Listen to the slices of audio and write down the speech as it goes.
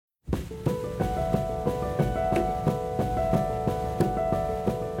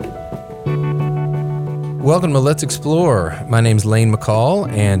Welcome to Let's Explore. My name's Lane McCall,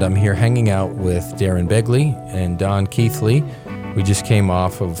 and I'm here hanging out with Darren Begley and Don Keithley. We just came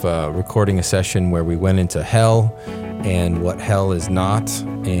off of recording a session where we went into hell and what hell is not,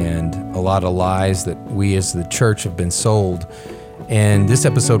 and a lot of lies that we as the church have been sold. And this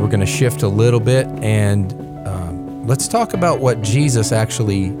episode, we're going to shift a little bit, and let's talk about what Jesus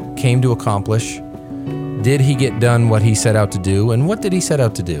actually came to accomplish. Did he get done what he set out to do, and what did he set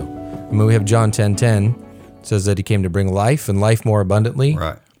out to do? I mean, we have John 10:10. Says that he came to bring life and life more abundantly.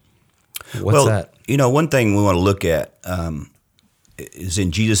 Right. What's that? You know, one thing we want to look at is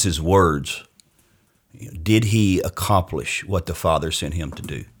in Jesus' words, did he accomplish what the Father sent him to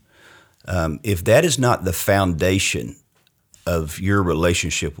do? If that is not the foundation of your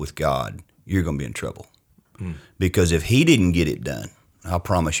relationship with God, you're going to be in trouble. Because if he didn't get it done, I'll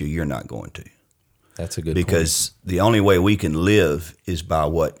promise you, you're not going to. That's a good because the only way we can live is by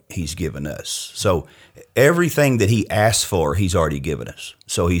what he's given us. So everything that he asked for, he's already given us.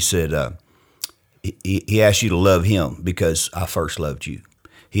 So he said, he asked you to love him because I first loved you.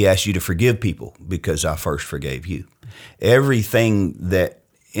 He asked you to forgive people because I first forgave you. Everything that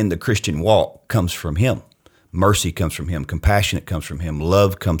in the Christian walk comes from him. Mercy comes from him. Compassion comes from him.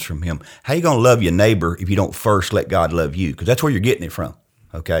 Love comes from him. How you going to love your neighbor if you don't first let God love you? Because that's where you're getting it from,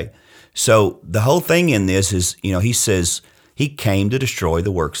 okay? So the whole thing in this is, you know, he says he came to destroy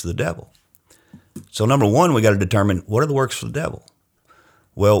the works of the devil. So number one, we got to determine what are the works of the devil?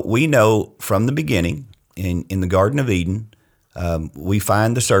 Well, we know from the beginning in the Garden of Eden, we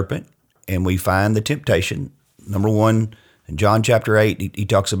find the serpent and we find the temptation. Number one, in John chapter 8, he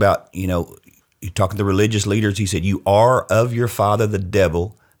talks about, you know, talking to the religious leaders, he said, you are of your father the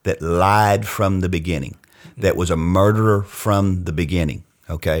devil that lied from the beginning, that was a murderer from the beginning,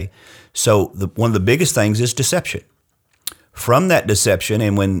 okay? So one of the biggest things is deception. From that deception,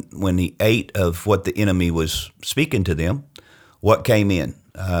 and when he ate of what the enemy was speaking to them, what came in?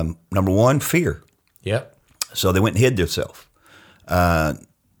 Number one, fear. Yep. So they went and hid themselves.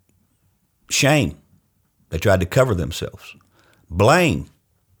 Shame. They tried to cover themselves. Blame.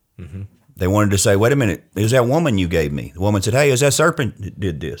 Mm-hmm. They wanted to say, wait a minute, it was that woman you gave me. The woman said, hey, it was that serpent that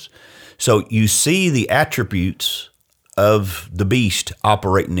did this. So you see the attributes of the beast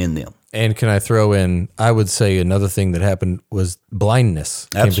operating in them. And can I throw in, I would say another thing that happened was blindness.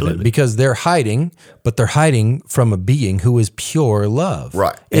 Absolutely. Because they're hiding, but they're hiding from a being who is pure love.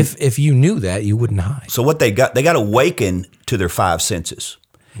 Right. If you knew that, you wouldn't hide. So what they got awakened to their five senses.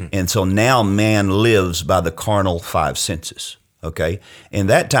 And so now man lives by the carnal five senses. Okay. And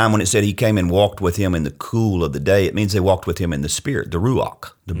that time when it said he came and walked with him in the cool of the day, it means they walked with him in the spirit, the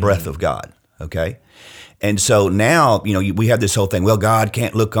ruach, the breath of God. Okay. And so now, you know, we have this whole thing, well, God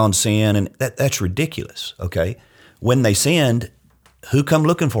can't look on sin, and that's ridiculous, okay? When they sinned, who come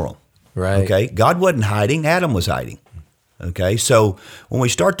looking for them? Right. Okay? God wasn't hiding, Adam was hiding, okay? So when we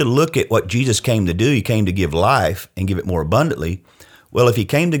start to look at what Jesus came to do, he came to give life and give it more abundantly. Well, if he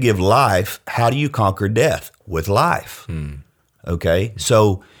came to give life, how do you conquer death? With life, okay?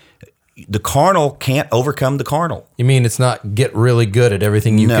 So the carnal can't overcome the carnal. You mean it's not get really good at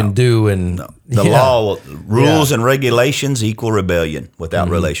everything you can do? And The law, rules and regulations equal rebellion without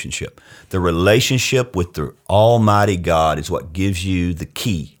relationship. The relationship with the Almighty God is what gives you the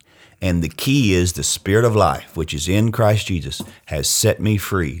key. And the key is the Spirit of life, which is in Christ Jesus, has set me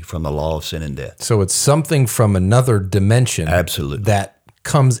free from the law of sin and death. So it's something from another dimension. Absolutely. That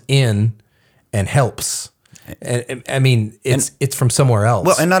comes in and helps. And I mean, it's from somewhere else.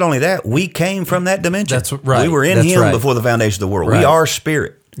 Well, and not only that, we came from that dimension. That's right. We were in Him before the foundation of the world. Right. We are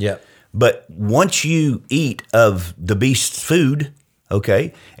spirit. Yeah. But once you eat of the beast's food,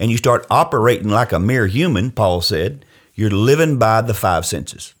 okay, and you start operating like a mere human, Paul said, you're living by the five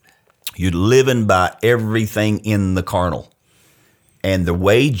senses. You're living by everything in the carnal. And the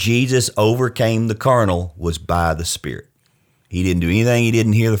way Jesus overcame the carnal was by the Spirit. He didn't do anything he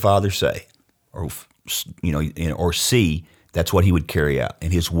didn't hear the Father say or or see. That's what he would carry out.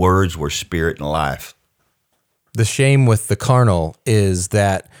 And his words were spirit and life. The shame with the carnal is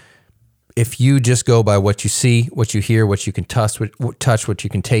that if you just go by what you see, what you hear, what you can touch, what you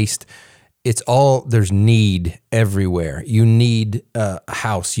can taste, it's all, there's need everywhere. You need a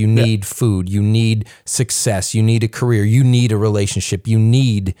house, you need food, you need success, you need a career, you need a relationship, you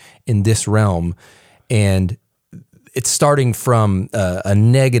need in this realm. And it's starting from a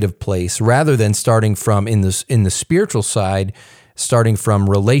negative place rather than starting from in the spiritual side, starting from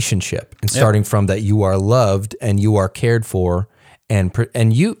relationship and starting from that you are loved and you are cared for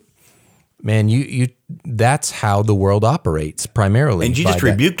and you. Man, you that's how the world operates primarily. And Jesus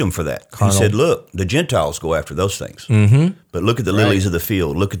rebuked them for that. He said, look, the Gentiles go after those things. Mm-hmm. But look at the lilies of the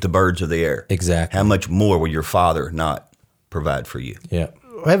field. Look at the birds of the air. Exactly. How much more will your Father not provide for you? Yeah.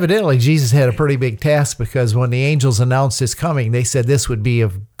 Evidently, Jesus had a pretty big task, because when the angels announced his coming, they said this would be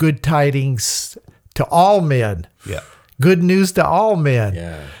of good tidings to all men. Yeah. Good news to all men.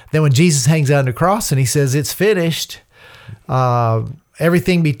 Yeah. Then when Jesus hangs on the cross and he says, it's finished,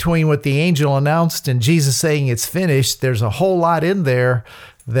 everything between what the angel announced and Jesus saying it's finished, there's a whole lot in there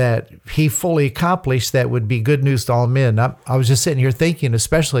that he fully accomplished that would be good news to all men. I was just sitting here thinking,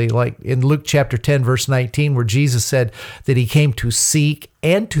 especially like in Luke chapter 10, verse 19, where Jesus said that he came to seek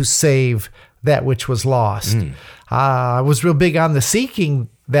and to save that which was lost. I was real big on the seeking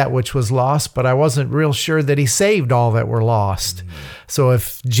that which was lost, but I wasn't real sure that he saved all that were lost. So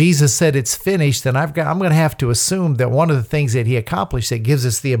if Jesus said it's finished, then I'm going to have to assume that one of the things that he accomplished that gives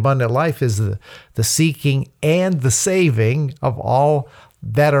us the abundant life is the seeking and the saving of all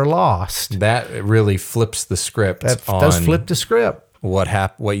that are lost. That really flips the script. That does flip the script. What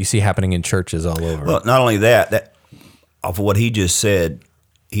you see happening in churches all over. Well, not only that off of what he just said,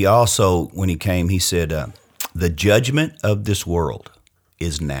 he also, when he came, he said, the judgment of this world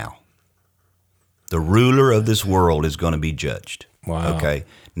is now. The ruler of this world is going to be judged. Wow. Okay.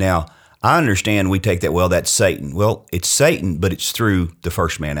 Now, I understand we take that, well, that's Satan. Well, it's Satan, but it's through the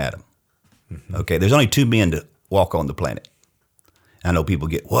first man, Adam. Mm-hmm. Okay. There's only two men to walk on the planet. I know people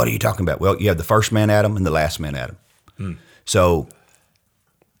get, what are you talking about? Well, you have the first man, Adam, and the last man, Adam. So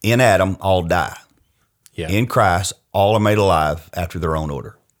in Adam, all die. Yeah. In Christ, all are made alive after their own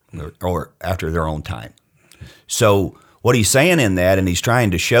order or after their own time. So what he's saying in that, and he's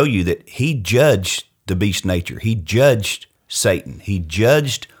trying to show you that he judged the beast nature. He judged Satan. He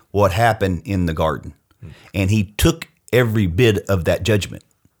judged what happened in the garden. And he took every bit of that judgment.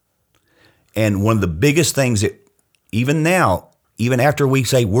 And one of the biggest things that even now, even after we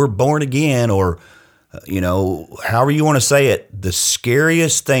say we're born again, or, however you want to say it, the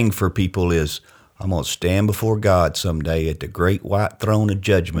scariest thing for people is, I'm going to stand before God someday at the great white throne of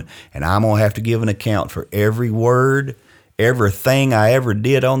judgment, and I'm going to have to give an account for every word, everything I ever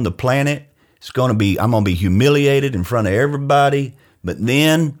did on the planet. I'm going to be humiliated in front of everybody, but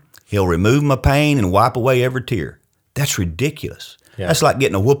then he'll remove my pain and wipe away every tear. That's ridiculous. Yeah. That's like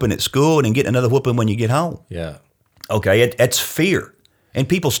getting a whooping at school and then getting another whooping when you get home. Yeah. Okay, that's fear. And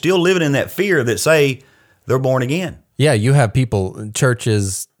people still living in that fear that say they're born again. Yeah, you have people,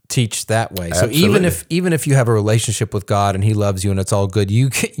 churches teach that way. Absolutely. So even if you have a relationship with God and he loves you and it's all good, you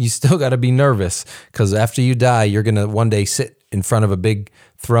still got to be nervous, because after you die, you're going to one day sit in front of a big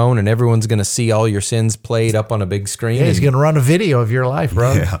throne and everyone's going to see all your sins played up on a big screen. Yeah, he's going to run a video of your life,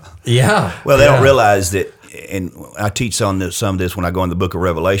 bro. Yeah. Well, they don't realize that, and I teach some of this when I go in the book of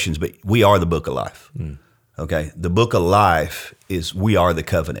Revelations, but we are the book of life. Okay, the book of life is, we are the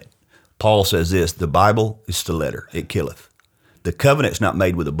covenant. Paul says this, the Bible is the letter, it killeth. The covenant's not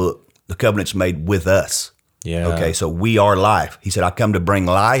made with a book. The covenant's made with us. Yeah. Okay, so we are life. He said, I come to bring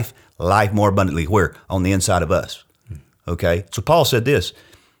life more abundantly. Where? On the inside of us. Okay, so Paul said this.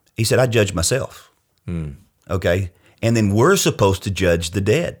 He said, I judge myself. Okay, and then we're supposed to judge the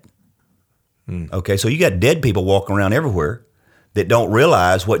dead. Okay, so you got dead people walking around everywhere that don't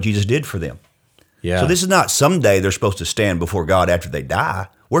realize what Jesus did for them. Yeah. So this is not someday they're supposed to stand before God after they die.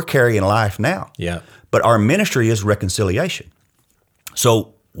 We're carrying life now. Yeah. But our ministry is reconciliation.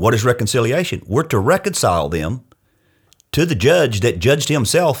 So what is reconciliation? We're to reconcile them to the judge that judged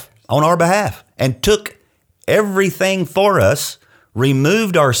himself on our behalf and took everything for us,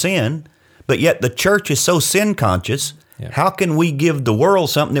 removed our sin, but yet the church is so sin conscious. Yeah. How can we give the world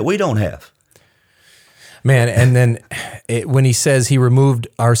something that we don't have? Man, and then when he says he removed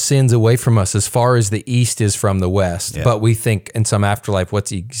our sins away from us as far as the east is from the west, but we think in some afterlife,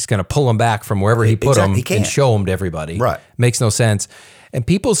 he's going to pull them back from wherever he put them and show them to everybody. Right. Makes no sense. And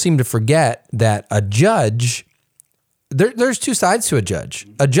people seem to forget that a judge, there's two sides to a judge.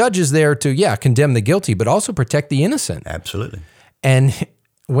 A judge is there to, condemn the guilty, but also protect the innocent. Absolutely. And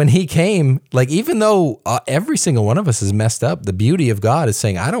when he came, like, even though every single one of us is messed up, the beauty of God is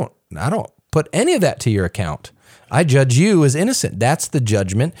saying, I don't put any of that to your account. I judge you as innocent. That's the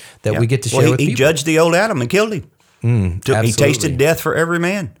judgment that we get to share with people. He judged the old Adam and killed him. He tasted death for every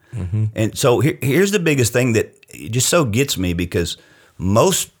man. Mm-hmm. And so here's the biggest thing that just so gets me, because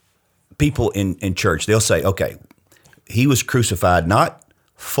most people in church, they'll say, okay, he was crucified not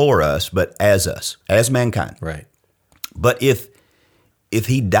for us, but as us, as mankind. Right. But if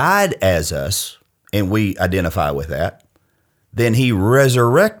he died as us, and we identify with that, then he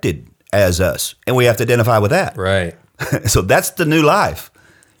resurrected as us, and we have to identify with that. Right. So that's the new life.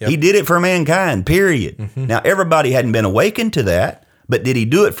 Yep. He did it for mankind, period. Mm-hmm. Now, everybody hadn't been awakened to that, but did he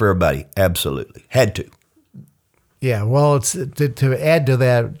do it for everybody? Absolutely. Had to. Yeah, well, it's to add to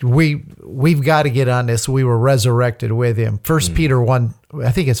that, we've got to get on this. We were resurrected with him. Peter 1,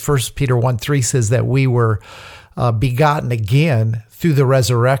 I think it's 1 Peter 1:3 says that we were begotten again through the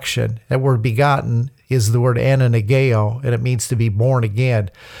resurrection. That word begotten is the word ananageo, and it means to be born again.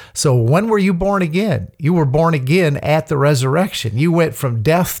 So when were you born again? You were born again at the resurrection. You went from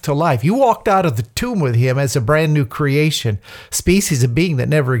death to life. You walked out of the tomb with him as a brand new creation, species of being that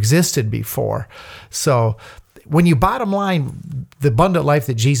never existed before. So when you bottom line the abundant life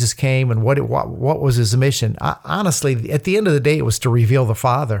that Jesus came and what was his mission, honestly, at the end of the day, it was to reveal the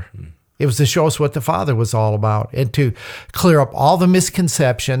Father. It was to show us what the Father was all about and to clear up all the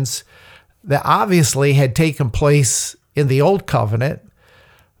misconceptions that obviously had taken place in the old covenant.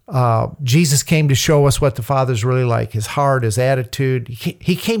 Jesus came to show us what the Father's really like, his heart, his attitude.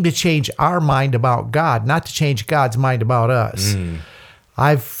 He came to change our mind about God, not to change God's mind about us.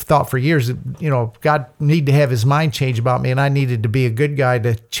 I've thought for years, God needed to have his mind changed about me, and I needed to be a good guy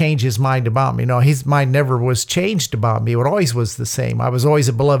to change his mind about me. No, his mind never was changed about me. It always was the same. I was always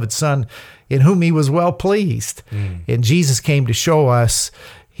a beloved son in whom he was well pleased. And Jesus came to show us.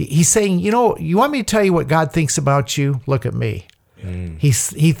 He's saying, you want me to tell you what God thinks about you? Look at me. He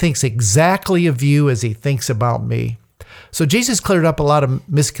thinks exactly of you as he thinks about me. So Jesus cleared up a lot of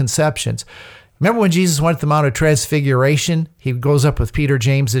misconceptions. Remember when Jesus went to the Mount of Transfiguration? He goes up with Peter,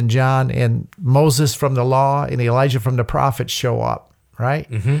 James, and John, and Moses from the law and Elijah from the prophets show up, right?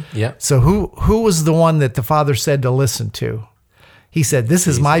 Yeah. So who was the one that the Father said to listen to? He said, "This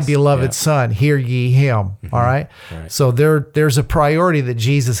is my beloved Son, hear ye him." All right? So there's a priority that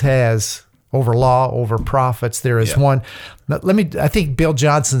Jesus has over law, over prophets. There is one. I think Bill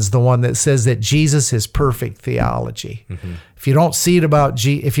Johnson's the one that says that Jesus is perfect theology. If you don't see it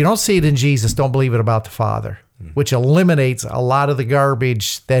if you don't see it in Jesus, don't believe it about the Father, which eliminates a lot of the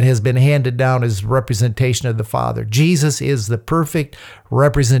garbage that has been handed down as representation of the Father. Jesus is the perfect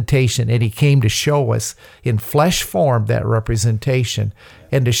representation, and he came to show us in flesh form that representation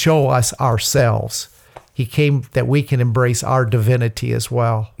and to show us ourselves. He came that we can embrace our divinity as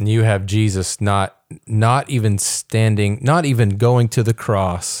well. And you have Jesus not even going to the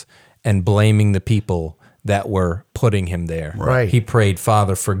cross and blaming the people that were putting him there. Right. He prayed,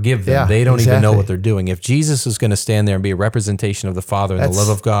 "Father, forgive them. Yeah, they don't even know exactly. what they're doing." If Jesus is going to stand there and be a representation of the Father and the love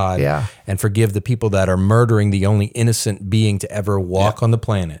of God and forgive the people that are murdering the only innocent being to ever walk on the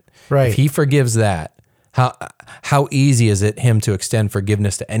planet, if he forgives that, how easy is it him to extend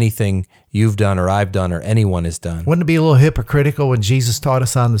forgiveness to anything you've done or I've done or anyone has done? Wouldn't it be a little hypocritical when Jesus taught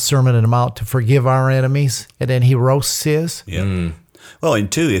us on the Sermon on the Mount to forgive our enemies, and then he roasts his? Well,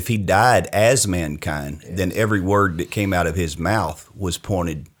 and two, if he died as mankind, then every word that came out of his mouth was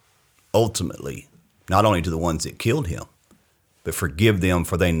pointed ultimately not only to the ones that killed him, but forgive them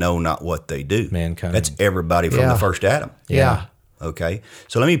for they know not what they do. Mankind. That's everybody from the first Adam. Yeah. Okay.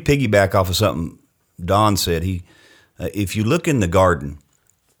 So let me piggyback off of something Don said. If you look in the garden,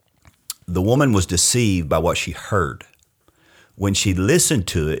 the woman was deceived by what she heard. When she listened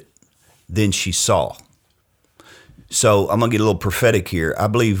to it, then she saw. So I'm going to get a little prophetic here. I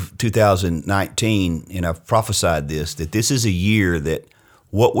believe 2019, and I've prophesied this, that this is a year that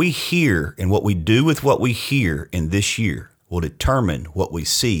what we hear and what we do with what we hear in this year will determine what we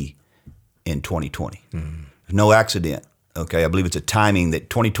see in 2020. No accident. Okay. I believe it's a timing that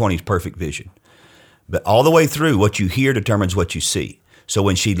 2020 is perfect vision. But all the way through, what you hear determines what you see. So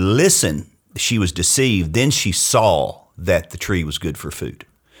when she listened, she was deceived. Then she saw that the tree was good for food.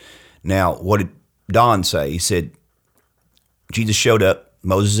 Now, what did Don say? He said, Jesus showed up,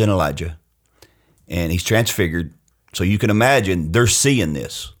 Moses and Elijah, and he's transfigured. So you can imagine they're seeing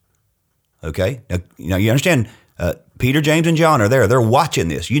this. Okay? Now you understand, Peter, James, and John are there. They're watching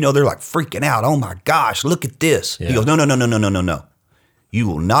this. They're like freaking out. Oh my gosh, look at this. Yeah. He goes, no. You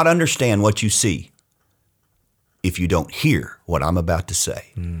will not understand what you see if you don't hear what I'm about to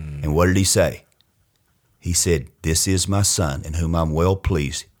say. And what did he say? He said, "This is my son in whom I'm well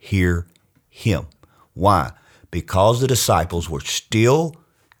pleased. Hear him." Why? Because the disciples were still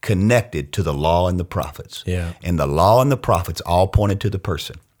connected to the law and the prophets. Yeah. And the law and the prophets all pointed to the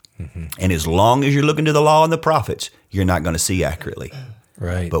person. And as long as you're looking to the law and the prophets, you're not going to see accurately.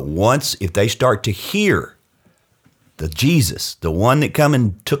 Right. But if they start to hear the Jesus, the one that come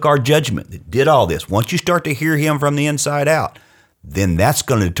and took our judgment, that did all this, once you start to hear him from the inside out, then that's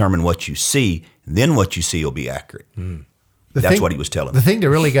going to determine what you see. And then what you see will be accurate. That's what he was telling me. The thing that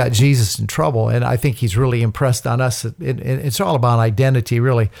really got Jesus in trouble, and I think he's really impressed on us, it's all about identity,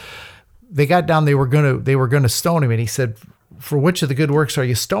 really. They got down, they were going to stone him, and he said, for which of the good works are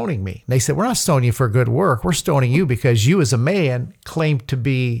you stoning me? And they said, we're not stoning you for a good work. We're stoning you because you as a man claim to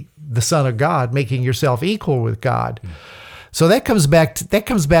be the Son of God, making yourself equal with God. So that comes back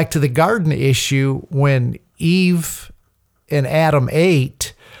to the garden issue when Eve and Adam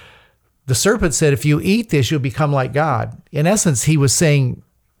ate. The serpent said, if you eat this, you'll become like God. In essence, he was saying,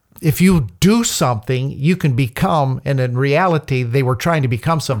 if you do something, you can become, and in reality, they were trying to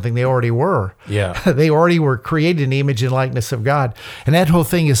become something they already were. Yeah. They already were created in the image and likeness of God. And that whole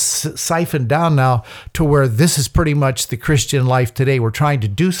thing is siphoned down now to where this is pretty much the Christian life today. We're trying to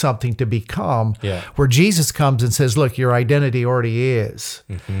do something to become, where Jesus comes and says, look, your identity already is.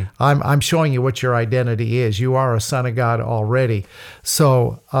 Mm-hmm. I'm showing you what your identity is. You are a son of God already.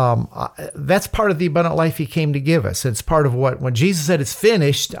 So that's part of the abundant life he came to give us. It's part of when Jesus said it's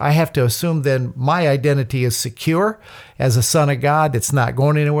finished, I have to assume then my identity is secure as a son of God. It's not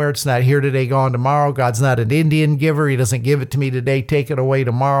going anywhere. It's not here today, gone tomorrow. God's not an Indian giver. He doesn't give it to me today, take it away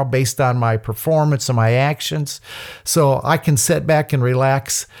tomorrow based on my performance and my actions. So I can sit back and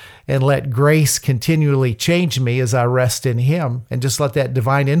relax and let grace continually change me as I rest in him and just let that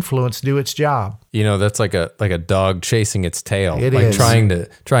divine influence do its job. You know, that's like a dog chasing its tail. It like is. trying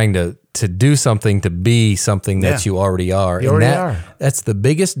to do something, to be something that you already are. You already are. That's the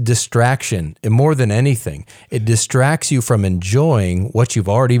biggest distraction, and more than anything. It distracts you from enjoying what you've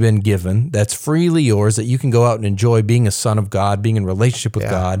already been given, that's freely yours, that you can go out and enjoy being a son of God, being in relationship with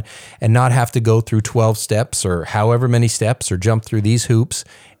God, and not have to go through 12 steps or however many steps or jump through these hoops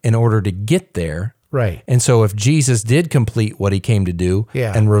in order to get there. Right. And so if Jesus did complete what he came to do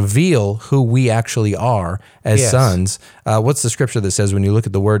and reveal who we actually are as sons, what's the scripture that says when you look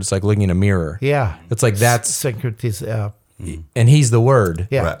at the word, it's like looking in a mirror? Yeah. It's like that's... and he's the word.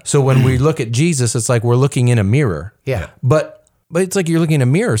 Yeah. Right. So when we look at Jesus, it's like we're looking in a mirror. Yeah. But it's like you're looking in a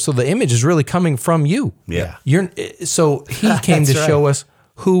mirror, so the image is really coming from you. Yeah. So he came to show us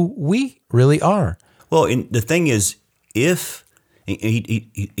who we really are. Well, and the thing is, if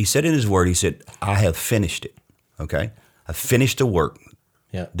he said in his word, he said, I have finished it. Okay? I finished the work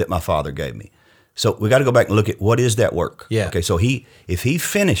that my Father gave me. So we got to go back and look at what is that work. Yeah. Okay, so if he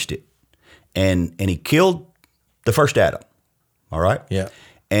finished it and he killed the first Adam, all right? Yeah.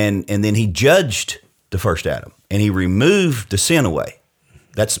 And then he judged the first Adam and he removed the sin away.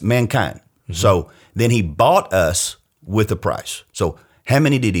 That's mankind. Mm-hmm. So then he bought us with a price. So how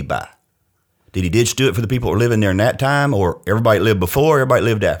many did he buy? Did he just do it for the people who were living there in that time, or everybody lived before, everybody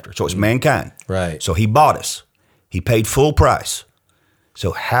lived after? So it's mankind. Right. So he bought us. He paid full price.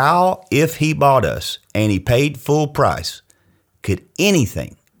 So how, if he bought us and he paid full price, could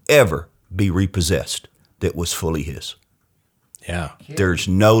anything ever be repossessed that was fully his? Yeah. There's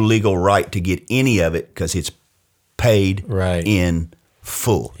no legal right to get any of it because it's paid in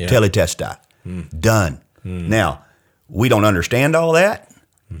full. Yeah. Teletestai. Done. Now, we don't understand all that.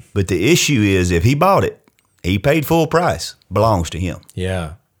 But the issue is, if he bought it, he paid full price, belongs to him.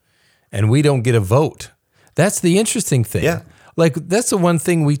 Yeah. And we don't get a vote. That's the interesting thing. Yeah. Like, that's the one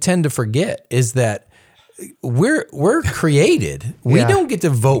thing we tend to forget is that we're created. We don't get to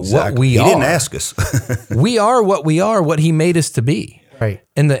vote what we are. He didn't ask us. We are what we are, what he made us to be. Right.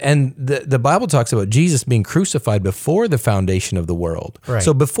 And the Bible talks about Jesus being crucified before the foundation of the world. Right.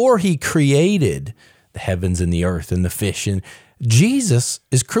 So before he created the heavens and the earth and the fish, and Jesus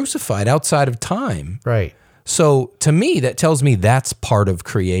is crucified outside of time. Right. So to me, that tells me that's part of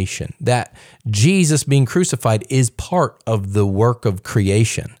creation. That Jesus being crucified is part of the work of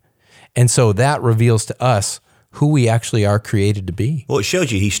creation. And so that reveals to us who we actually are created to be. Well, it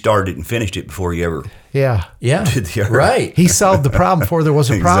shows you he started and finished it before he ever Yeah. did the other. Right. He solved the problem before there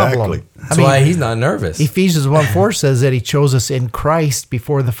was a problem. Exactly. That's why he's not nervous. Ephesians 1:4 says that he chose us in Christ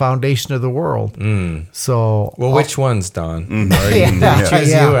before the foundation of the world. So, Well, which ones, Don? yeah,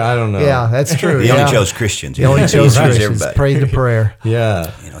 choose you? I don't know. Yeah, that's true. He only chose Christians. He only chose He Christians. everybody. Prayed the prayer.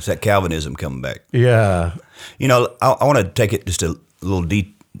 Yeah. You know, it's that Calvinism coming back. Yeah. You know, I want to take it just a little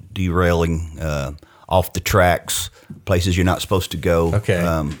derailing off the tracks, places you're not supposed to go. Okay.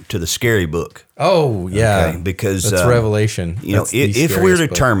 To the scary book. Oh, yeah. Okay, because that's Revelation. You know, That's the if we're scariest book.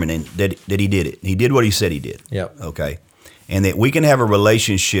 determining that he did it, he did what he said he did. Yep. Okay, and that we can have a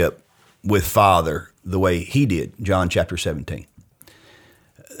relationship with Father the way he did, John chapter 17.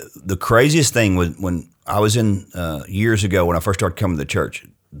 The craziest thing was when I was in years ago when I first started coming to the church.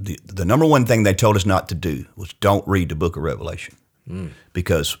 The number one thing they told us not to do was don't read the book of Revelation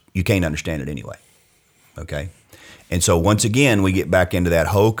because you can't understand it anyway. Okay. And so once again, we get back into that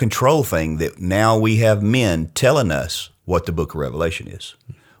whole control thing that now we have men telling us what the book of Revelation is,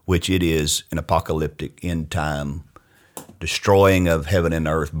 which it is an apocalyptic end time destroying of heaven and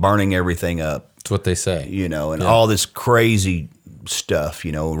earth, burning everything up, That's what they say. And all this crazy stuff.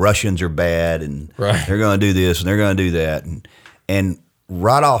 Russians are bad, and they're going to do this and they're going to do that, and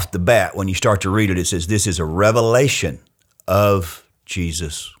right off the bat, when you start to read it, it says this is a revelation of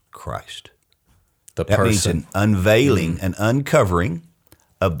Jesus Christ. The that means an unveiling, an uncovering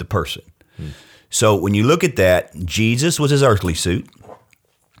of the person. So when you look at that, Jesus was his earthly suit.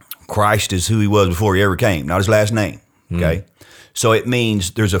 Christ is who he was before he ever came, not his last name. Okay, so it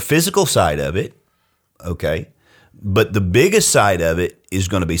means there's a physical side of it. Okay, but the biggest side of it is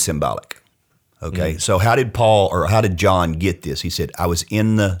going to be symbolic. Okay, so how did John get this? He said, I was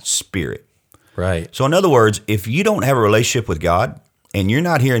in the Spirit. Right. So in other words, if you don't have a relationship with God and you're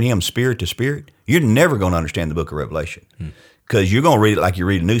not hearing him spirit to spirit, you're never going to understand the book of Revelation, because you're going to read it like you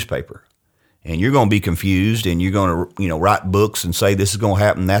read a newspaper, and you're going to be confused, and you're going to write books and say this is going to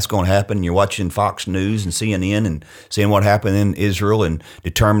happen, that's going to happen. And you're watching Fox News and CNN and seeing what happened in Israel and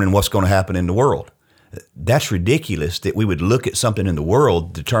determining what's going to happen in the world. That's ridiculous that we would look at something in the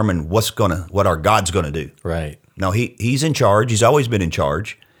world, determine what our God's going to do. Right. No, he's in charge. He's always been in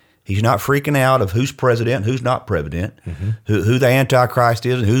charge. He's not freaking out of who's president, who's not president, who the Antichrist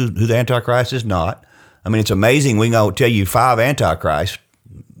is, and who the Antichrist is not. I mean, it's amazing. We can go tell you 5 Antichrists,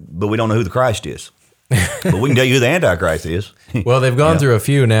 but we don't know who the Christ is. But we can tell you who the Antichrist is. Well, they've gone through a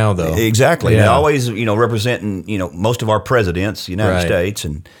few now, though. Exactly. Yeah. They're always, representing, most of our presidents, the United States,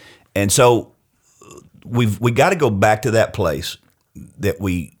 and so we got to go back to that place that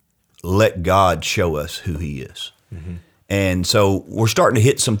we let God show us who He is. And so we're starting to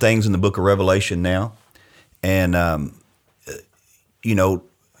hit some things in the book of Revelation now. And,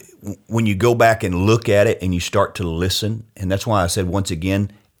 when you go back and look at it and you start to listen, and that's why I said once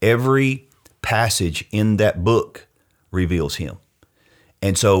again, every passage in that book reveals Him.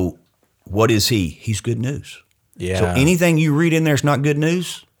 And so what is He? He's good news. Yeah. So anything you read in there is not good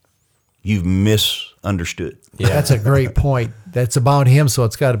news, you've misunderstood. Yeah. That's a great point. That's about him, so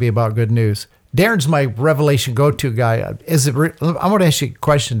it's got to be about good news. Darren's my Revelation go-to guy. I'm going to ask you a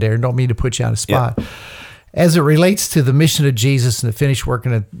question, Darren. Don't mean to put you on the spot. Yeah. As it relates to the mission of Jesus and the finished work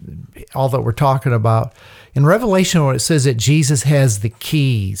and all that we're talking about, in Revelation, when it says that Jesus has the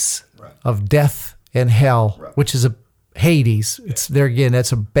keys of death and hell, which is a Hades. It's there again.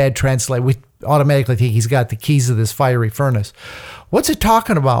 That's a bad translation. We automatically think he's got the keys of this fiery furnace. What's it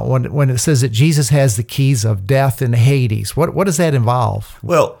talking about when it says that Jesus has the keys of death and Hades? What does that involve?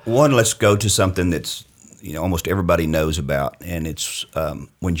 Well, one, let's go to something that's almost everybody knows about, and it's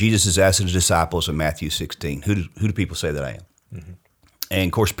when Jesus is asked his disciples in Matthew 16, who do people say that I am? And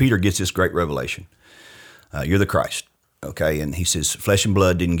of course, Peter gets this great revelation. You're the Christ, okay? And he says, flesh and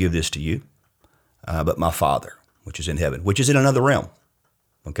blood didn't give this to you, but my Father, which is in heaven, which is in another realm,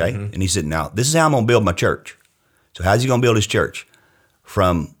 okay? And he said, now, this is how I'm going to build my church. So how's he going to build his church?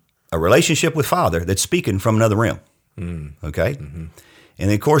 From a relationship with Father that's speaking from another realm, okay? And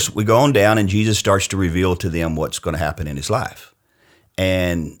then, of course, we go on down, and Jesus starts to reveal to them what's going to happen in his life.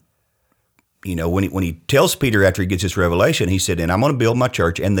 And, when he tells Peter after he gets this revelation, he said, and I'm going to build my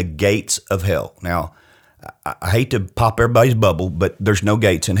church and the gates of hell. Now, I hate to pop everybody's bubble, but there's no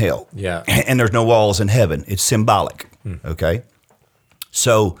gates in hell. Yeah. And there's no walls in heaven. It's symbolic, okay?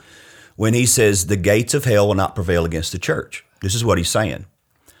 So when he says the gates of hell will not prevail against the church, this is what he's saying.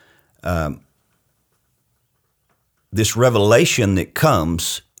 This revelation that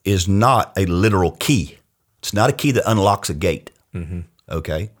comes is not a literal key. It's not a key that unlocks a gate,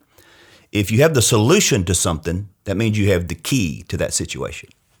 okay? If you have the solution to something, that means you have the key to that situation,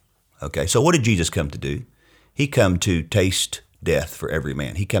 okay? So what did Jesus come to do? He come to taste death for every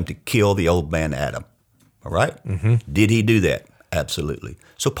man. He come to kill the old man Adam, all right? Did he do that? Absolutely.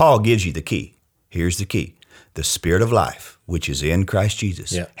 So Paul gives you the key. Here's the key. The Spirit of life, which is in Christ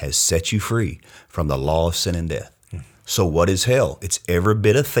Jesus, has set you free from the law of sin and death. So what is hell? It's every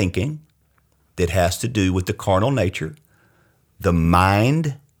bit of thinking that has to do with the carnal nature, the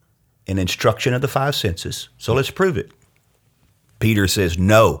mind, and instruction of the 5 senses. So let's prove it. Peter says,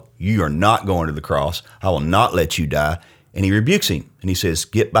 no, you are not going to the cross. I will not let you die. And he rebukes him. And he says,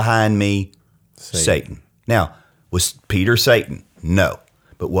 get behind me, Satan. Now, was Peter Satan? No.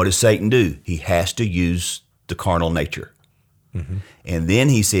 But what does Satan do? He has to use the carnal nature. And then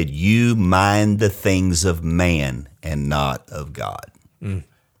he said, you mind the things of man and not of God.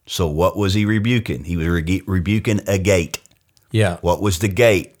 So what was he rebuking? He was rebuking a gate. Yeah. What was the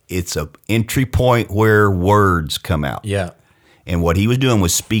gate? It's an entry point where words come out. Yeah. And what he was doing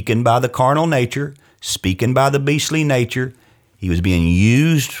was speaking by the carnal nature, speaking by the beastly nature. He was being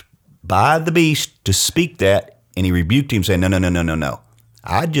used by the beast to speak that, and he rebuked him saying, no.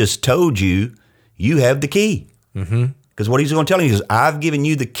 I just told you, you have the key. Because Because what he's going to tell you is, I've given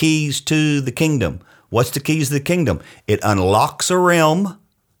you the keys to the kingdom. What's the keys to the kingdom? It unlocks a realm,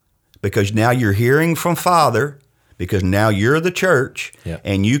 because now you're hearing from Father, because now you're the church,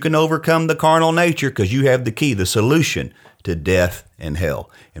 and you can overcome the carnal nature because you have the key, the solution to death and hell.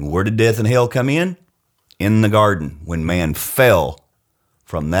 And where did death and hell come in? In the garden, when man fell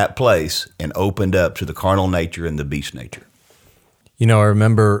from that place and opened up to the carnal nature and the beast nature. You know, I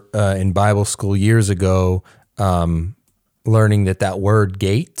remember in Bible school years ago learning that word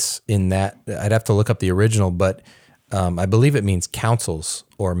gates, in that, I'd have to look up the original, but I believe it means counsels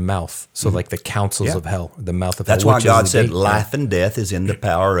or mouth. So like the counsels of hell, the mouth of hell. That's why God said life and death is in the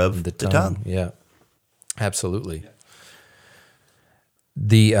power of the tongue. Yeah, absolutely.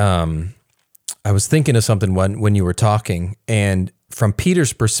 I was thinking of something when you were talking, and from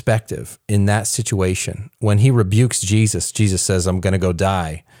Peter's perspective in that situation, when he rebukes Jesus, Jesus says, I'm going to go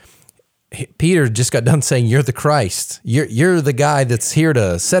die. Peter just got done saying, you're the Christ. You're the guy that's here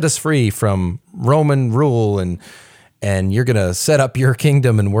to set us free from Roman rule, and you're going to set up your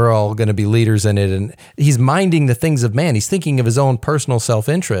kingdom, and we're all going to be leaders in it. And he's minding the things of man. He's thinking of his own personal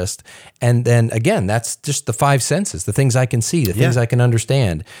self-interest. And then again, that's just the five senses, the things I can see, the things I can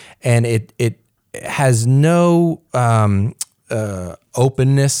understand. And it has no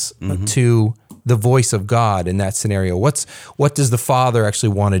openness to the voice of God in that scenario. What does the Father actually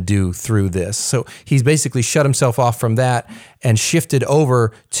want to do through this? So he's basically shut himself off from that and shifted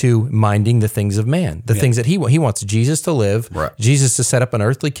over to minding the things of man, the things that he wants Jesus to live, Jesus to set up an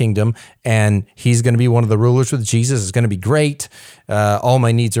earthly kingdom, and he's going to be one of the rulers with Jesus. It's going to be great. All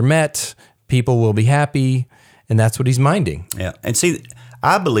my needs are met. People will be happy, and that's what he's minding. Yeah, and see,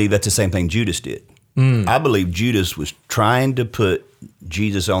 I believe that's the same thing Judas did. I believe Judas was trying to put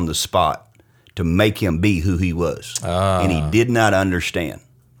Jesus on the spot to make him be who he was. And he did not understand.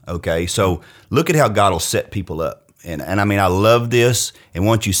 Okay, so look at how God will set people up. And I mean, I love this. And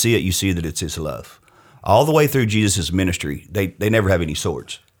once you see it, you see that it's his love. All the way through Jesus' ministry, they never have any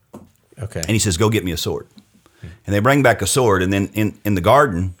swords. Okay. And he says, go get me a sword. And they bring back a sword. And then in the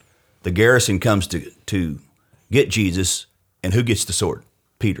garden, the garrison comes to get Jesus. And who gets the sword?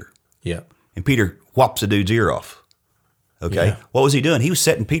 Peter. Yeah. And Peter whops the dude's ear off. Okay. Yeah. What was he doing? He was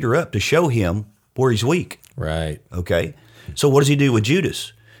setting Peter up to show him where he's weak. Right. Okay. So what does he do with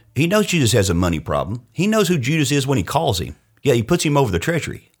Judas? He knows Judas has a money problem. He knows who Judas is when he calls him. Yeah, he puts him over the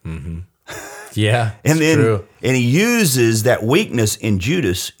treasury. Mm-hmm. Yeah, and then true. And he uses that weakness in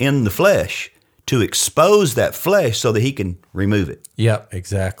Judas in the flesh to expose that flesh so that he can remove it. Yep,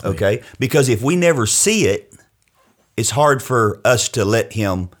 exactly. Okay? Because if we never see it, it's hard for us to let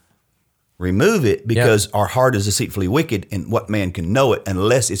him remove it, because our heart is deceitfully wicked, and what man can know it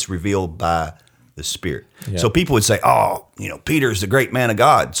unless it's revealed by the Spirit. Yep. So people would say, oh, Peter's the great man of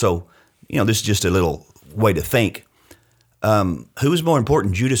God. So, this is just a little way to think. Who was more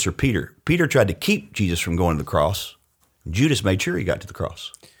important, Judas or Peter? Peter tried to keep Jesus from going to the cross. Judas made sure he got to the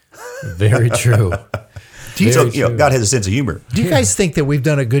cross. Very true. God has a sense of humor. Do you guys think that we've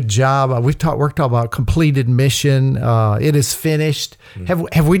done a good job? We're talking about completed mission. It is finished.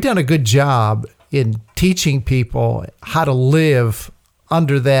 Have we done a good job in teaching people how to live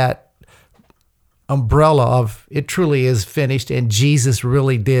under that umbrella of it truly is finished and Jesus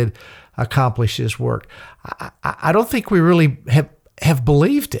really did accomplish his work? I don't think we really have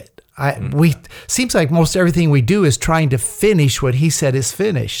believed it. Seems like most everything we do is trying to finish what he said is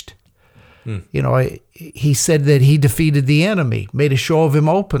finished. He said that he defeated the enemy, made a show of him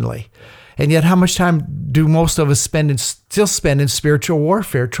openly. And yet how much time do most of us still spend in spiritual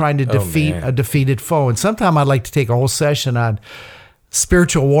warfare trying to defeat a defeated foe? And sometime I'd like to take a whole session on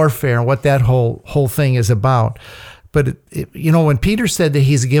spiritual warfare and what that whole thing is about. But, when Peter said that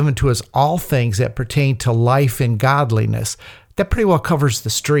he's given to us all things that pertain to life and godliness, that pretty well covers the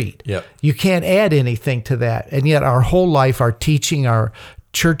street. Yep. You can't add anything to that. And yet our whole life, our teaching, our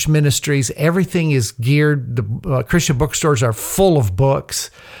church ministries, everything is geared. The Christian bookstores are full of books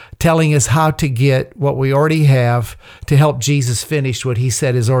telling us how to get what we already have to help Jesus finish what he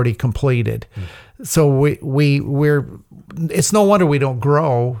said is already completed. So we're it's no wonder we don't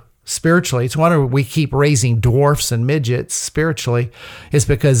grow spiritually. It's no wonder we keep raising dwarfs and midgets spiritually. It's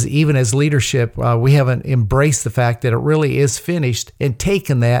because even as leadership, we haven't embraced the fact that it really is finished and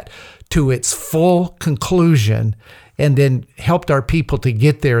taken that to its full conclusion, and then helped our people to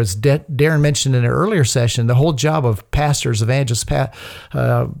get there. As Darren mentioned in an earlier session, the whole job of pastors, evangelists,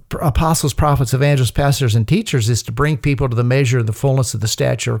 apostles, prophets, evangelists, pastors, and teachers is to bring people to the measure of the fullness of the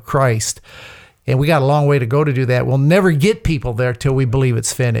stature of Christ. And we got a long way to go to do that. We'll never get people there till we believe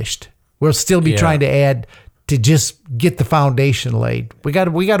it's finished. We'll still be trying to add to just get the foundation laid. We got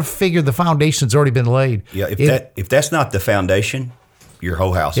to figure the foundation's already been laid. Yeah, if that's not the foundation, your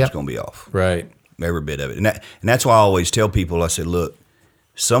whole house is going to be off. Right. Every bit of it. And that's why I always tell people, I said, look,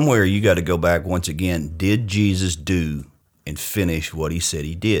 somewhere you got to go back once again. Did Jesus do and finish what he said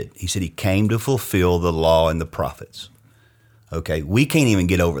he did? He said he came to fulfill the law and the prophets. Okay, we can't even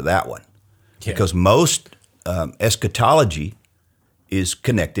get over that one because most eschatology is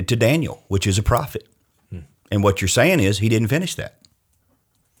connected to Daniel, which is a prophet. And what you're saying is he didn't finish that.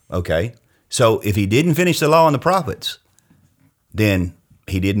 Okay, so if he didn't finish the law and the prophets, then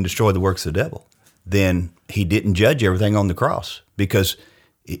he didn't destroy the works of the devil. Then he didn't judge everything on the cross, because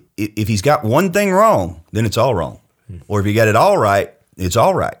if he's got one thing wrong, then it's all wrong. Or if he got it all right, it's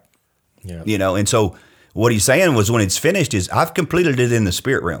all right. Yeah. You know, and so what he's saying was when it's finished is I've completed it in the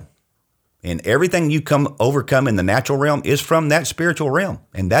spirit realm. And everything you overcome in the natural realm is from that spiritual realm.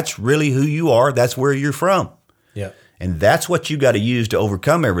 And that's really who you are. That's where you're from. Yeah. And that's what you got to use to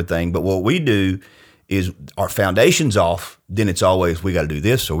overcome everything. But what we do is our foundation's off, then it's always we got to do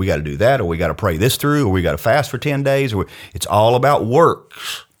this, or we got to do that, or we got to pray this through, or we got to fast for 10 days. Or it's all about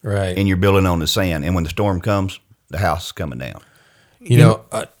works. Right. And you're building on the sand. And when the storm comes, the house is coming down. You know,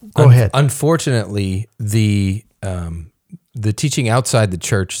 go ahead. Unfortunately, the teaching outside the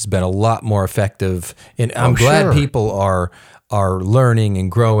church has been a lot more effective, and I'm glad people are learning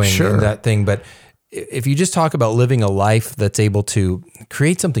and growing in that thing. But if you just talk about living a life that's able to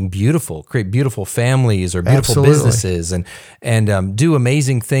create something beautiful, create beautiful families or beautiful businesses, and do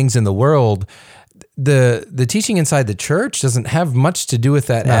amazing things in the world, the teaching inside the church doesn't have much to do with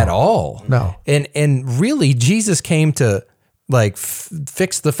that at all. No. And really, Jesus came to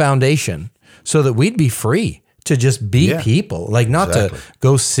fix the foundation so that we'd be free to just be people, not to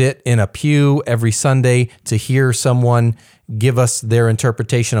go sit in a pew every Sunday to hear someone give us their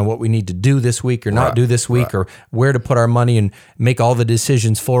interpretation on what we need to do this week or not do this week, or where to put our money and make all the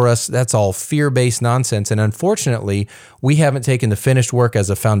decisions for us. That's all fear-based nonsense. And unfortunately, we haven't taken the finished work as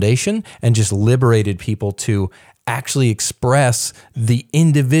a foundation and just liberated people to actually express the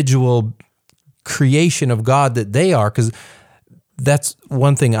individual creation of God that they are, because that's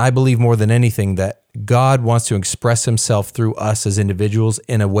one thing I believe more than anything, that God wants to express himself through us as individuals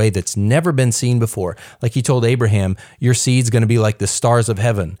in a way that's never been seen before. Like he told Abraham, your seed's going to be like the stars of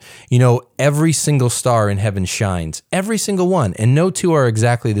heaven. You know, every single star in heaven shines, every single one, and no two are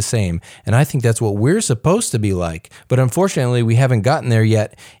exactly the same. And I think that's what we're supposed to be like. But unfortunately, we haven't gotten there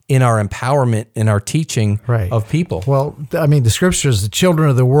yet in our empowerment, in our teaching of people. Well, I mean, the scriptures, the children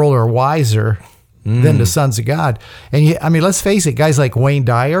of the world are wiser than the sons of God. And let's face it, guys like Wayne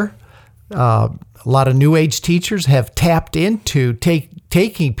Dyer, a lot of New Age teachers have tapped into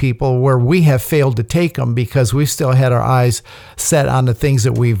taking people where we have failed to take them because we've still had our eyes set on the things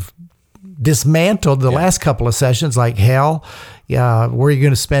that we've dismantled the last couple of sessions, like hell, where you're going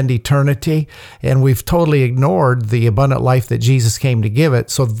to spend eternity. And we've totally ignored the abundant life that Jesus came to give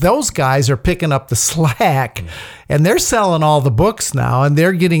it. So those guys are picking up the slack, and they're selling all the books now, and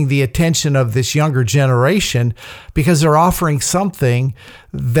they're getting the attention of this younger generation because they're offering something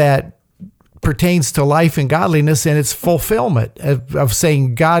that pertains to life and godliness, and it's fulfillment of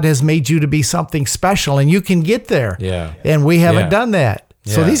saying God has made you to be something special, and you can get there. Yeah. And we haven't done that.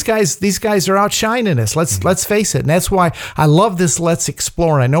 So Yeah. these guys are outshining us. Let's face it. And that's why I love this Let's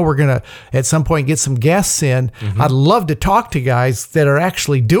Explore. And I know we're going to at some point get some guests in. I'd love to talk to guys that are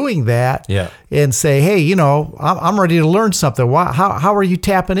actually doing that and say, hey, I'm ready to learn something. How are you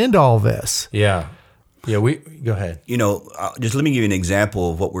tapping into all this? Yeah. Yeah, go ahead. Just let me give you an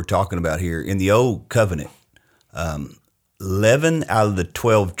example of what we're talking about here. In the Old Covenant, 11 out of the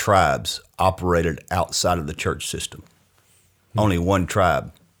 12 tribes operated outside of the church system. Only one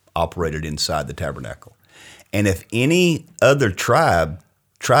tribe operated inside the tabernacle. And if any other tribe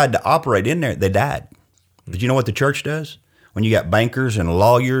tried to operate in there, they died. But you know what the church does? When you got bankers and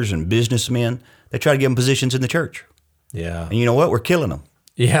lawyers and businessmen, they try to give them positions in the church. Yeah. And you know what? We're killing them.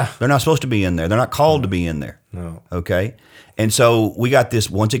 Yeah. They're not supposed to be in there. They're not called to be in there. No. Okay? And so we got this,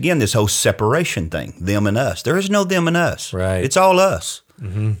 once again, this whole separation thing, them and us. There is no them and us. Right. It's all us.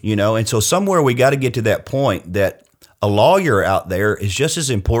 And so somewhere we got to get to that point that a lawyer out there is just as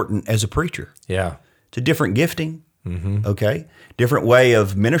important as a preacher. Yeah. It's a different gifting, okay? Different way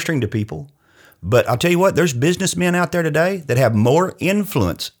of ministering to people. But I'll tell you what, there's businessmen out there today that have more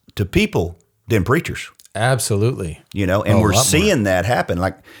influence to people than preachers. Absolutely. And we're seeing that happen.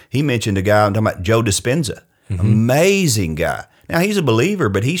 Like he mentioned a guy, I'm talking about Joe Dispenza, amazing guy. Now he's a believer,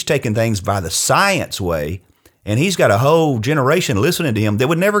 but he's taking things by the science way, and he's got a whole generation listening to him that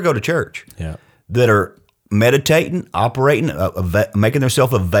would never go to church, that are meditating, operating, making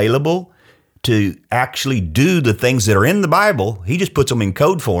themselves available to actually do the things that are in the Bible. He just puts them in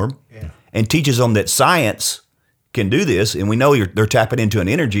code form and teaches them that science can do this. And we know they're tapping into an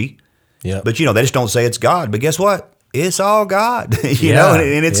energy. Yeah. But, they just don't say it's God. But guess what? It's all God,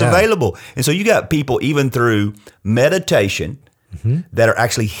 and it's available. And so you got people, even through meditation, that are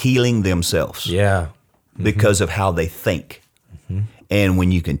actually healing themselves because of how they think. And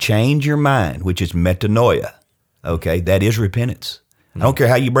when you can change your mind, which is metanoia, okay, that is repentance. I don't care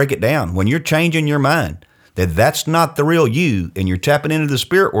how you break it down. When you're changing your mind, that's not the real you, and you're tapping into the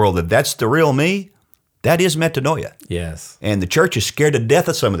spirit world, that's the real me, that is metanoia. Yes. And the church is scared to death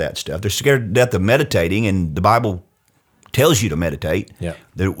of some of that stuff. They're scared to death of meditating, and the Bible tells you to meditate. Yeah.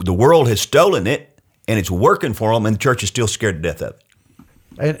 The world has stolen it, and it's working for them, and the church is still scared to death of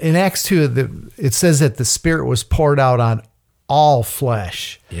it. In Acts 2, it says that the Spirit was poured out on all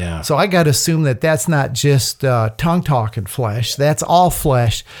flesh. Yeah. So I got to assume that that's not just tongue-talking flesh. That's all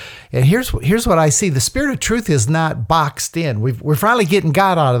flesh. And here's what I see. The Spirit of truth is not boxed in. We're finally getting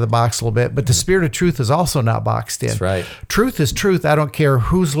God out of the box a little bit, but the Spirit of truth is also not boxed in. That's right. Truth is truth. I don't care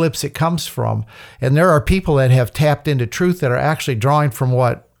whose lips it comes from. And there are people that have tapped into truth that are actually drawing from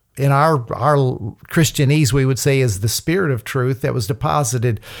what in our Christianese we would say is the Spirit of truth that was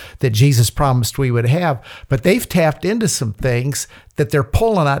deposited that Jesus promised we would have. But they've tapped into some things that they're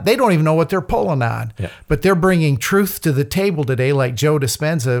pulling on. They don't even know what they're pulling on. Yeah. But they're bringing truth to the table today, like Joe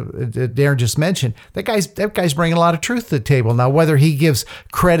Dispenza, Darren just mentioned. That guy's bringing a lot of truth to the table. Now, whether he gives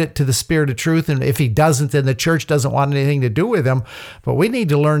credit to the Spirit of truth, and if he doesn't, then the church doesn't want anything to do with him. But we need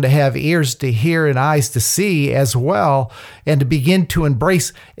to learn to have ears to hear and eyes to see as well, and to begin to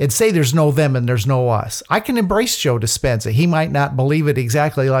embrace and say there's no them and there's no us. I can embrace Joe Dispenza. He might not believe it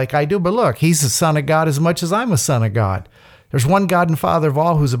exactly like I do, but look, he's the Son of God as much as I'm a son of God. There's one God and Father of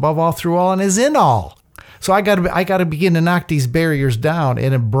all, who's above all, through all, and is in all. So I got to begin to knock these barriers down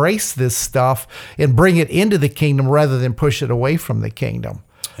and embrace this stuff and bring it into the kingdom rather than push it away from the kingdom.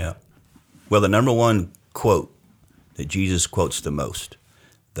 Yeah. Well, the number one quote that Jesus quotes the most: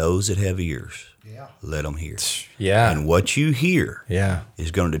 "Those that have ears, let them hear." Yeah. And what you hear Yeah.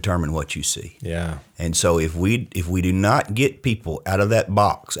 is going to determine what you see. Yeah. And so if we do not get people out of that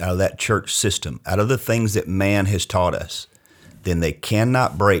box, out of that church system, out of the things that man has taught us, then they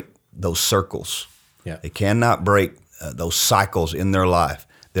cannot break those circles. Yeah. They cannot break those cycles in their life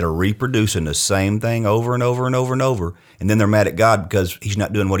that are reproducing the same thing over and over and over and over. And then they're mad at God because he's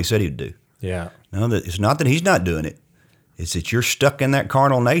not doing what he said he'd do. Yeah. No, it's not that he's not doing it. It's that you're stuck in that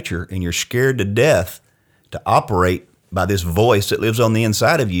carnal nature and you're scared to death to operate by this voice that lives on the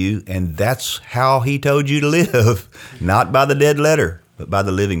inside of you. And that's how he told you to live, not by the dead letter, but by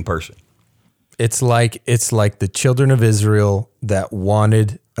the living person. It's like the children of Israel that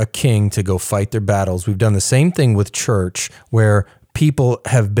wanted a king to go fight their battles. We've done the same thing with church, where people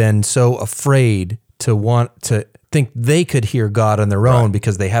have been so afraid to want to think they could hear God on their own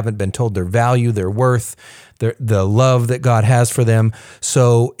because they haven't been told their value, their worth, the love that God has for them.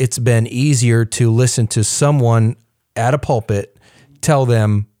 So it's been easier to listen to someone at a pulpit tell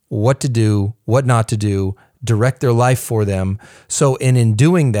them what to do, what not to do, direct their life for them. So in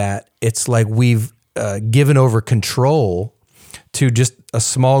doing that, it's like we've given over control to just a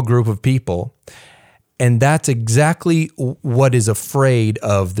small group of people. And that's exactly what is afraid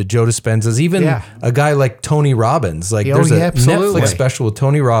of the Joe Dispenzas. Even a guy like Tony Robbins. Like there's a Netflix special with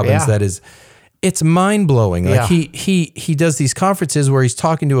Tony Robbins that is, it's mind-blowing. Like he does these conferences where he's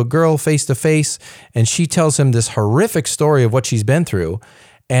talking to a girl face to face, and she tells him this horrific story of what she's been through.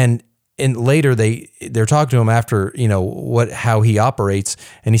 And later they're talking to him after, how he operates.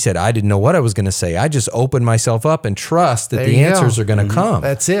 And he said, I didn't know what I was going to say. I just opened myself up and trust that the answers are going to come.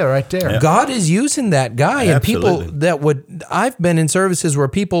 That's it right there. Yeah. God is using that guy. Absolutely. And people I've been in services where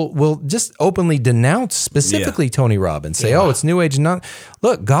people will just openly denounce specifically Tony Robbins, say, oh, it's New Age.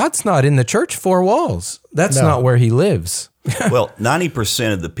 Look, God's not in the church four walls. That's not where he lives. Well,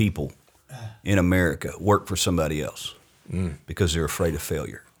 90% of the people in America work for somebody else because they're afraid of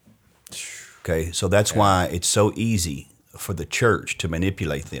failure. Okay, so that's why it's so easy for the church to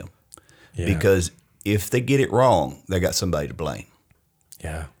manipulate them. Yeah. Because if they get it wrong, they got somebody to blame.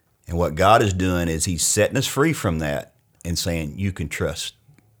 Yeah. And what God is doing is he's setting us free from that and saying, you can trust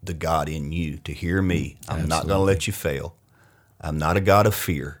the God in you to hear me. I'm not going to let you fail. I'm not a God of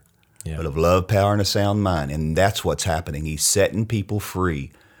fear, but of love, power, and a sound mind. And that's what's happening. He's setting people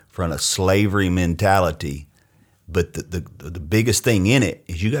free from a slavery mentality. But the biggest thing in it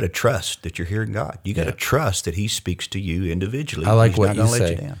is you got to trust that you're hearing God. You got to trust that he speaks to you individually. I like He's what not you gonna say. let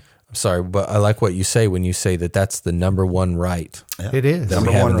you down. Sorry, but I like what you say when you say that that's the number one right. Yeah. It is. Number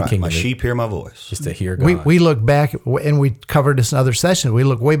we have one in the right. kingdom My is- sheep hear my voice. Just to hear God. We look back, and we covered this in other sessions. We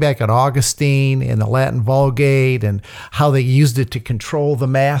look way back at Augustine and the Latin Vulgate and how they used it to control the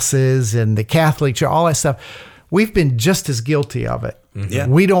masses and the Catholic Church, all that stuff. We've been just as guilty of it. Yeah.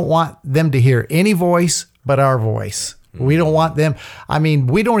 We don't want them to hear any voice but our voice. We don't want them. I mean,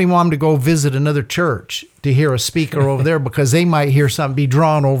 we don't even want them to go visit another church to hear a speaker over there because they might hear something be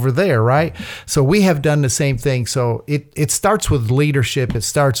drawn over there, right? So we have done the same thing. So it starts with leadership. It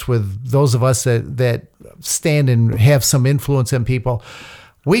starts with those of us that stand and have some influence in people.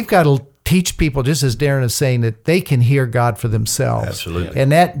 We've got to teach people, just as Darren is saying, that they can hear God for themselves. Absolutely.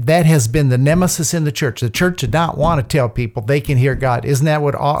 And that has been the nemesis in the church. The church did not want to tell people they can hear God. Isn't that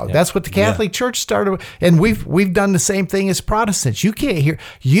what that's what the Catholic Church started with? And we've done the same thing as Protestants. You can't hear.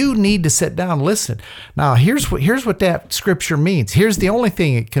 You need to sit down and listen. Now, here's what that scripture means. Here's the only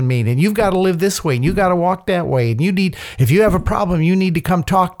thing it can mean. And you've got to live this way and you got to walk that way. And if you have a problem, you need to come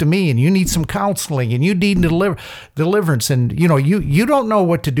talk to me, and you need some counseling, and you need deliverance. And you don't know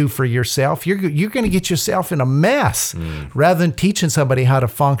what to do for yourself. You're going to get yourself in a mess rather than teaching somebody how to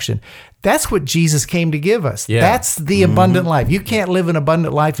function. That's what Jesus came to give us. Yeah. That's the abundant life. You can't live an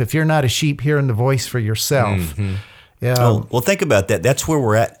abundant life if you're not a sheep hearing the voice for yourself. Yeah. Oh, well, think about that. That's where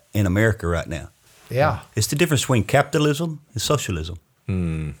we're at in America right now. Yeah. It's the difference between capitalism and socialism.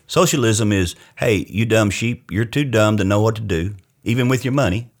 Socialism is, hey, you dumb sheep, you're too dumb to know what to do, even with your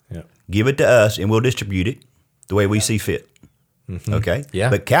money. Yeah. Give it to us, and we'll distribute it the way we see fit. Okay? Yeah.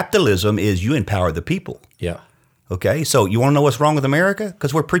 But capitalism is you empower the people. Yeah. Okay? So you want to know what's wrong with America?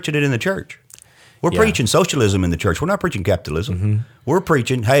 Because we're preaching it in the church. We're Yeah. preaching socialism in the church. We're not preaching capitalism. We're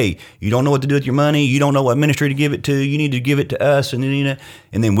preaching, hey, you don't know what to do with your money. You don't know what ministry to give it to. You need to give it to us, and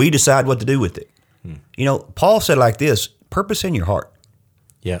then we decide what to do with it. Paul said like this, purpose in your heart.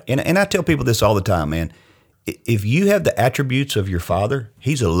 Yeah. And I tell people this all the time, man. If you have the attributes of your father,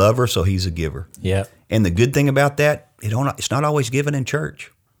 he's a lover, so he's a giver. Yeah. And the good thing about that, it's not always given in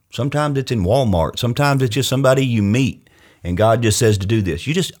church. Sometimes it's in Walmart. Sometimes it's just somebody you meet, and God just says to do this.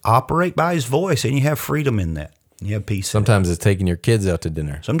 You just operate by his voice, and you have freedom in that. You have peace. Sometimes it's taking your kids out to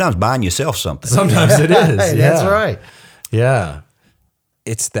dinner. Sometimes buying yourself something. Sometimes it is. That's Yeah. right. Yeah.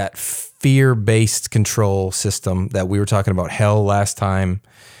 It's that fear-based control system that we were talking about, hell, last time.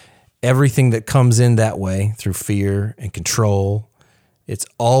 Everything that comes in that way through fear and control, it's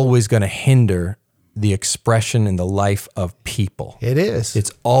always going to hinder the expression and the life of people. It is.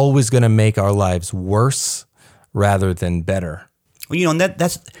 It's always going to make our lives worse rather than better. Well, and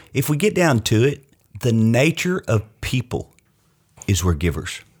that's if we get down to it, the nature of people is we're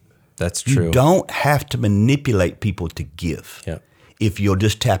givers. That's true. You don't have to manipulate people to give. Yeah. If you'll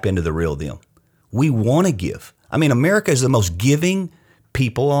just tap into the real them. We want to give. I mean, America is the most giving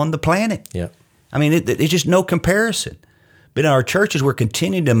people on the planet. Yeah. I mean, it's just no comparison. But in our churches, we're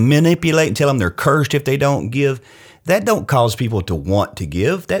continuing to manipulate and tell them they're cursed if they don't give. That don't cause people to want to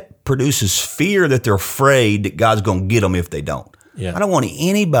give. That produces fear that they're afraid that God's going to get them if they don't. Yeah. I don't want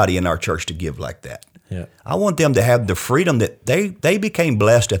anybody in our church to give like that. Yeah. I want them to have the freedom that they became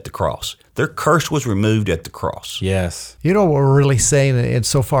blessed at the cross. Their curse was removed at the cross. Yes. You know what we're really saying, and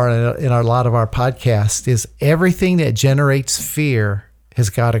so far in a lot of our podcasts, is everything that generates fear has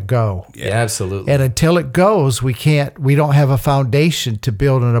got to go. Yeah, absolutely. And until it goes, we don't have a foundation to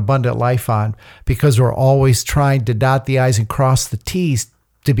build an abundant life on, because we're always trying to dot the I's and cross the T's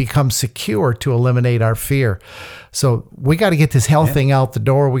to become secure, to eliminate our fear. So we got to get this health thing out the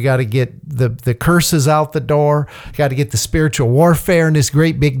door. We got to get the curses out the door. Got to get the spiritual warfare and this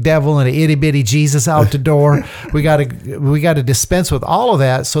great big devil and an itty bitty Jesus out the door. we got to dispense with all of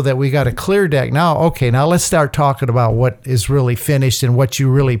that, so that we got a clear deck. Now let's start talking about what is really finished and what you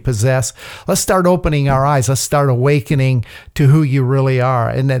really possess. Let's start opening our eyes. Let's start awakening to who you really are.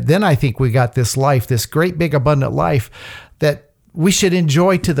 And then I think we got this life, this great big abundant life that we should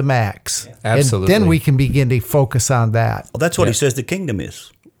enjoy to the max. Absolutely. And then we can begin to focus on that. Well, that's what he says the kingdom is.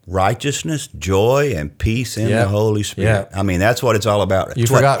 Righteousness, joy, and peace in the Holy Spirit. Yeah. I mean, that's what it's all about. You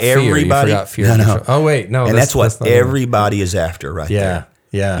It's forgot what fear. everybody, You forgot fear. No. Oh, wait. No. And that's what not everybody is after right there.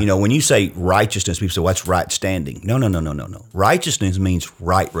 Yeah. When you say righteousness, people say, well, that's right standing. No. Righteousness means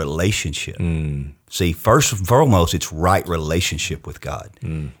right relationship. See, first and foremost, it's right relationship with God.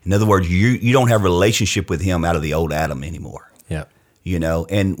 In other words, you don't have a relationship with him out of the old Adam anymore. Yeah.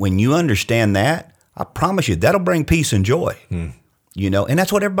 And when you understand that, I promise you, that'll bring peace and joy. And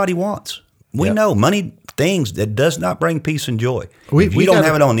that's what everybody wants. We know money things that does not bring peace and joy. We If you don't gotta-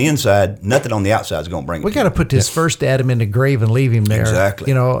 have it on the inside, nothing on the outside is going to bring it. We got to put this first Adam in the grave and leave him there. Exactly.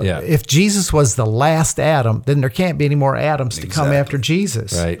 You know, Yeah. if Jesus was the last Adam, then there can't be any more Adams to come Exactly. after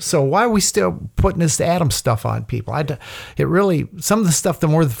Jesus. Right. So why are we still putting this Adam stuff on people? It really, some of the stuff, the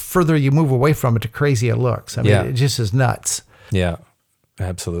further you move away from it, the crazier it looks. I mean, Yeah. it just is nuts. Yeah,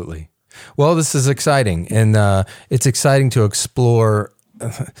 absolutely. Well, this is exciting, and it's exciting to explore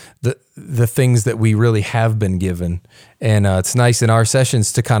the things that we really have been given, and it's nice in our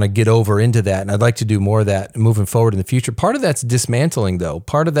sessions to kind of get over into that. And I'd like to do more of that moving forward in the future. Part of that's dismantling, though.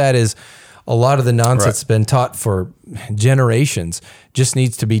 Part of that is a lot of the nonsense that's been taught for generations just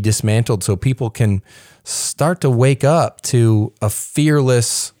needs to be dismantled, so people can start to wake up to a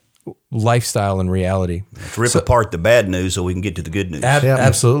fearless lifestyle and reality. Let's rip apart the bad news so we can get to the good news.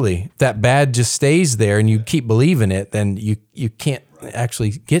 Absolutely. If that bad just stays there and you keep believing it, then you can't actually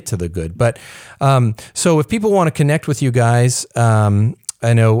get to the good. But so if people want to connect with you guys,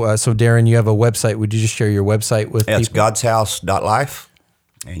 I know, so Darren, you have a website. Would you just share your website with It's people? godshouse.life,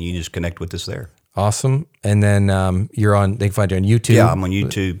 and you can just connect with us there. Awesome. And then they can find you on YouTube. Yeah, I'm on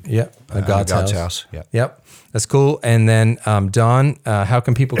YouTube. Yep. God's House. Yeah. Yep. That's cool. And then Don, how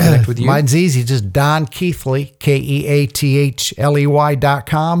can people connect with you? Mine's easy, just Don Keithley,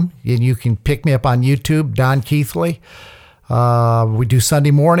 KEATHLEY.com. And you can pick me up on YouTube, Don Keithley. We do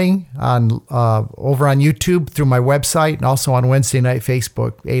Sunday morning over on YouTube through my website, and also on Wednesday night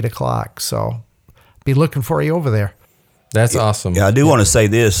Facebook, 8 o'clock. So be looking for you over there. That's awesome. Yeah, I do want to say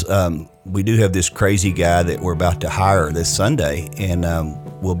this. We do have this crazy guy that we're about to hire this Sunday, and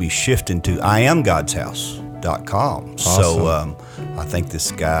we'll be shifting to IamGodsHouse.com. So I think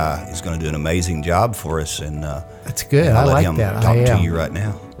this guy is going to do an amazing job for us, and That's good. I'll I let like him that. talk I to am. you right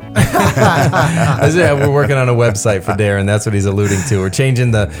now. We're working on a website for Darren. That's what he's alluding to. We're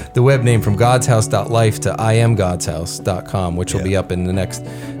changing the web name from godshouse.life to IamGodsHouse.com, which will be up in the next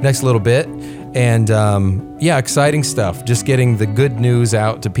little bit. And exciting stuff. Just getting the good news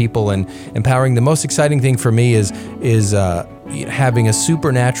out to people and empowering. The most exciting thing for me is having a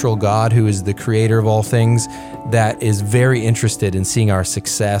supernatural God who is the creator of all things that is very interested in seeing our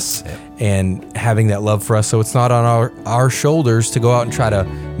success and having that love for us. So it's not on our shoulders to go out and try to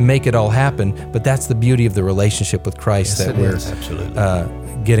make it all happen, but that's the beauty of the relationship with Christ that we're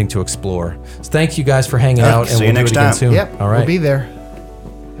Absolutely. getting to explore. So thank you guys for hanging out, and See you we'll do next it again time. soon. Yep, All right. we'll be there.